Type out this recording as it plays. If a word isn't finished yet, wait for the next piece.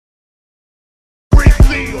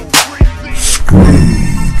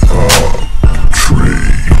Trey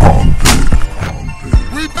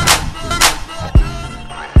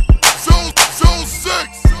Songz-Beat. So sick.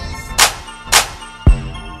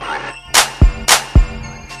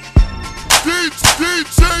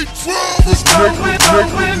 DJ Trump.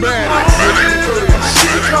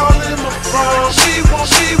 She calling my phone. She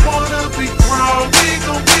wanna be grown. We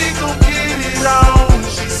gon' get it on.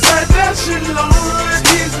 She said that she lonely.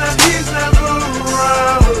 He's never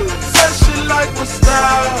around. Said she like my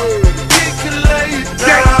style. He can lay it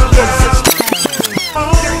down.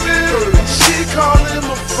 She calling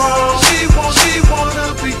my phone. She wanna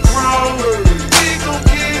be grown. We gon'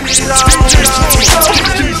 get it on. Underrated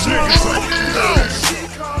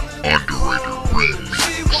Rings.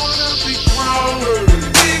 She wanna be grown.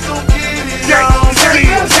 We gon' get it on.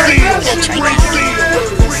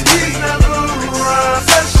 He's never around.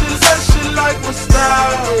 Said she like my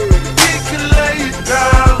style. He can lay it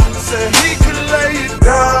down. Said he can lay it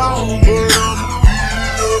down.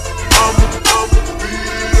 I'ma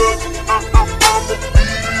beat up.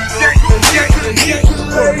 He can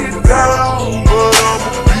lay it down, but I'ma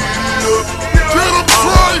beat up. Get him,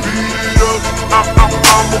 Trey.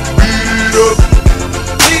 I'ma beat up.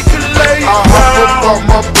 He can lay it I down. hop up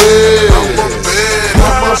my bed,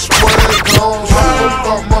 got my swag on, hop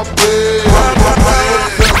up my bed,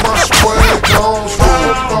 got my swag on,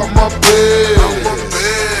 hop up my bed,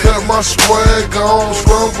 got my swag on,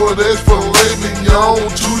 swag for this filet mignon,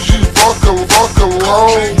 2G fuck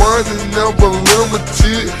alone, money never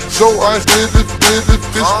limited, so I did it,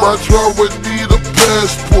 fix my truck would need a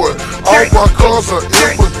passport, all my cars are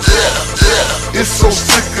impotent, it's so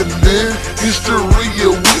sickening, history a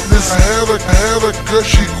witness, I had a girl,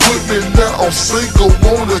 she quit me, now I'm single,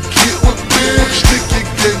 wanna get with me, stick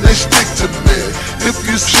again, they stick to me, if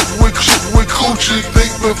you shit with coochie,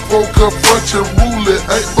 think before confront your rule it,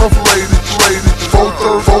 ain't my lady,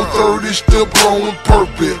 430 still blowing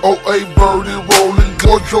purple, 08 birdie rolling,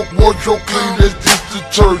 wardrobe clean as this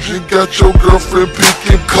detergent, got your girlfriend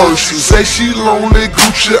picking curses, say she lonely,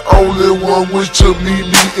 Gucci only one wish to meet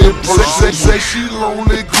me in person, say she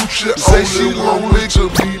lonely, Gucci only to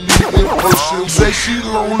meet me in person, say she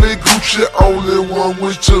lonely, Gucci only one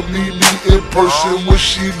wish to meet me in person, when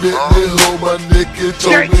she met me, hold my neck and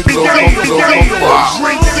told me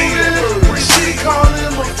She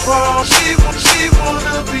calling my phone. She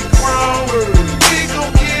wanna be grown. We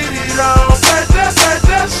gon' get it on. Said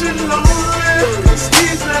that she lonely.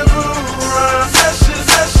 He's never around. Said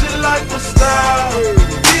she like my style.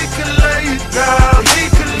 He can lay it down. He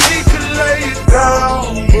can lay it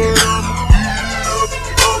down. But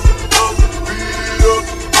I'ma beat up.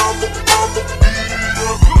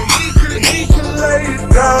 He can lay it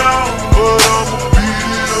down. But I'ma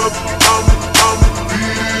beat up.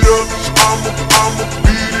 I'ma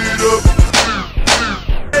beat it up.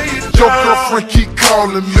 Your girlfriend keep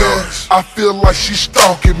calling me, I feel like she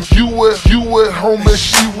stalking me. You at home and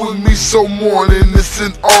she with me so morning, it's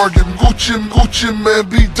an argument. Gucci man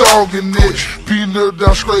be dogging it, beating her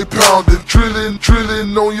down straight pounding,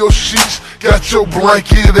 drilling on your sheets, got your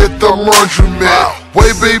blanket at the laundromat.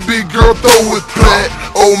 Wait baby girl, throw it back,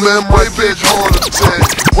 oh man my bitch heart attack.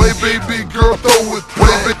 Wait baby girl, throw it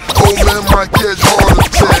back, oh man my catch heart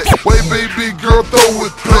attack. Wait baby girl, throw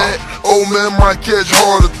it back, oh man my catch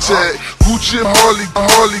heart attack. Gucci Harley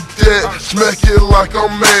that, smack it like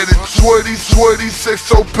I'm at it. Sweaty sex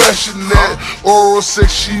so passionate, oral sex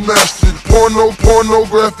she mastered.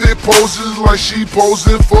 Pornographic poses like she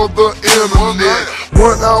posing for the internet.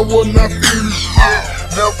 1 hour not finished yet,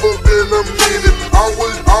 never been a minute.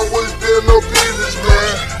 Always been a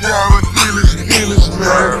businessman, got a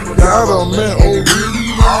businessman. Got a man, oh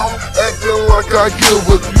really? Acting like I give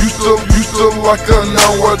a used to like her,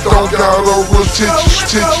 now I don't got a real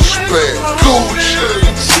attention span. Gucci.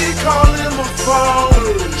 She calling my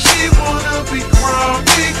phone. She wanna be grown.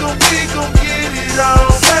 We gon' get it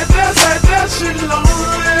on. Said that she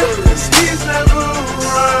lonely. He's never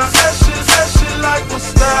around. Said she like my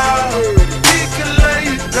style. He can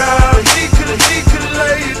lay it down. He can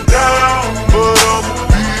lay it down. But I'ma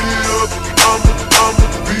beat up. I'ma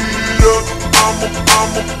beat up. I'ma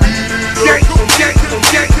beat it up. He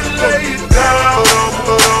can lay it down.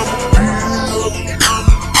 But I'ma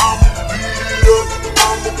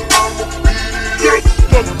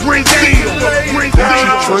Ring deal.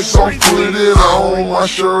 Trey Songz put it on. My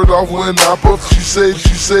shirt off when I puff. She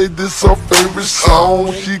say this her favorite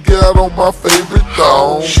song. She got on my favorite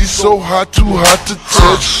thong. She so hot, too hot to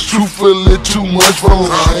touch. Truthfully, too much for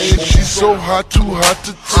lame. She so hot, too hot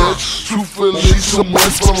to touch. Truthfully, too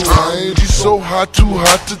much for lame. She so hot, too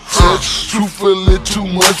hot to touch. Truthfully, too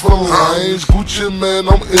much for lame. Gucci man,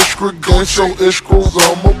 I'm extra gang, so extra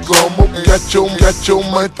gummo. Got your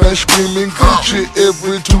main thing screaming Gucci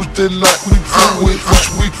every Tuesday night. We do it, wish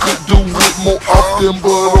we could do it more often,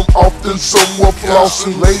 but I'm often somewhere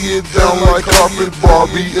flossing. Lay it down like carpet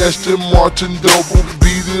Barbie, Aston Martin double.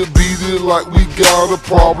 Beat it like we got a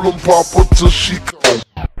problem. Pop her till she come.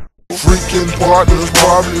 Freaking partners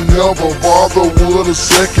probably never bother with a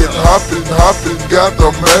second. Hopping, got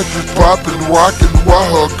the mattress popping, rocking while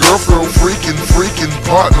her girlfriend freaking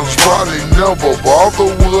partners probably never bother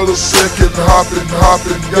with a second. Hopping,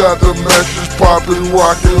 got the mattress popping,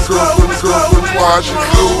 rocking, girlfriend while she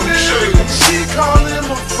cool. She calling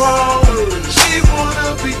my phone, she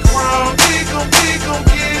wanna be crowned. We gon'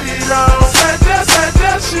 get it on. Said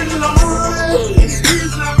that she lonely.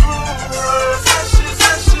 He's not wrong. Said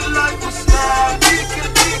she like the style. He can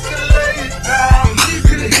lay it down.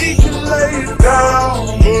 He can lay it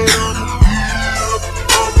down. He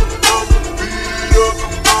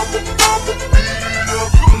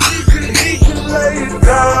can lay it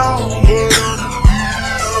down.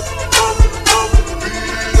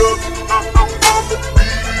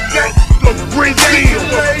 Bring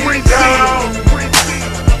down. The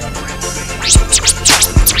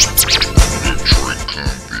Trey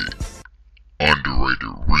Songz-Beat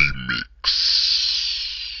Underrated Remix.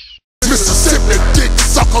 Mississippi dick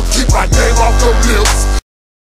sucker, keep my name off your lips.